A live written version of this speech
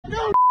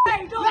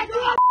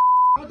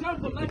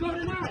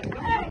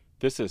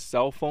This is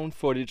cell phone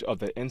footage of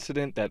the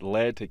incident that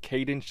led to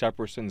Caden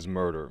Shepperson's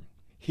murder.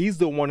 He's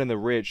the one in the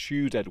red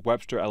shoes at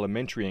Webster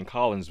Elementary in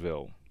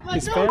Collinsville.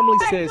 His family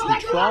says he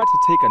tried to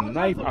take a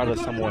knife out of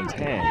someone's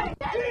hand.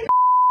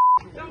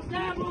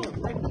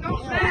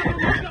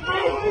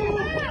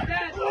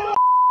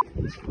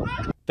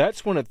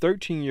 That's when a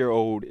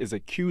 13-year-old is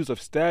accused of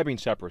stabbing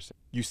Shepperson.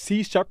 You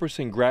see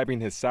Shepperson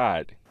grabbing his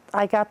side.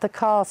 I got the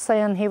call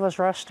saying he was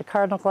rushed to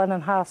Cardinal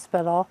Glennon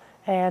Hospital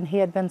and he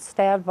had been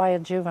stabbed by a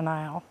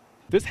juvenile.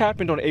 This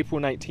happened on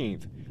April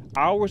 19th,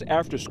 hours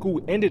after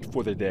school ended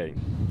for the day.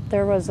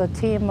 There was a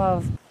team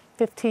of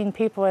 15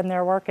 people in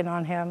there working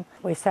on him.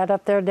 We sat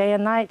up there day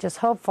and night just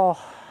hopeful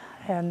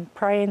and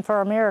praying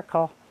for a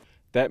miracle.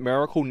 That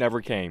miracle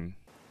never came.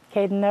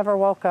 Caden never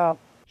woke up.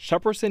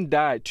 Shepperson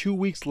died 2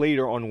 weeks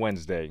later on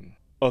Wednesday.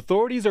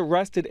 Authorities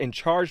arrested and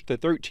charged the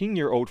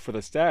 13-year-old for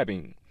the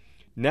stabbing.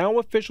 Now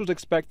officials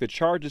expect the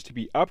charges to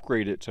be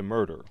upgraded to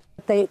murder.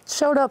 They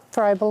showed up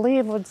for, I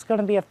believe, what's going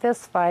to be a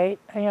fist fight,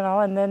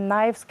 and then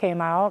knives came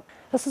out.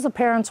 This is a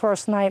parent's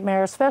worst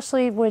nightmare,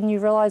 especially when you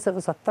realize it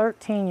was a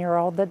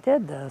 13-year-old that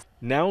did this.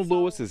 Now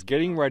Lewis is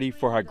getting ready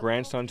for her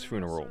grandson's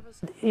funeral.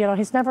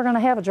 He's never going to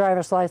have a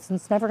driver's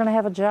license, never going to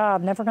have a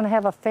job, never going to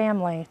have a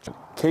family.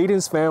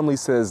 Caden's family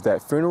says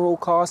that funeral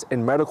costs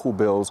and medical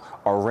bills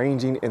are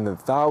ranging in the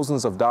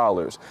thousands of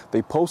dollars.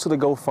 They posted a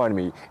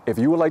GoFundMe. If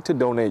you would like to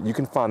donate, you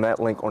can find that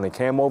link on the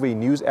KMOV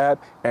News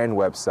app and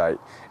website.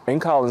 In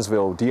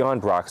Collinsville, Dion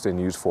Broxton,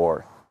 News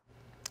 4.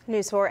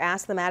 News 4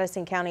 asked the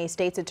Madison County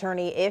State's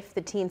Attorney if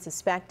the teen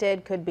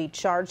suspected could be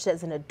charged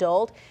as an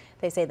adult.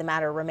 They say the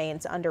matter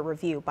remains under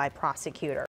review by prosecutors.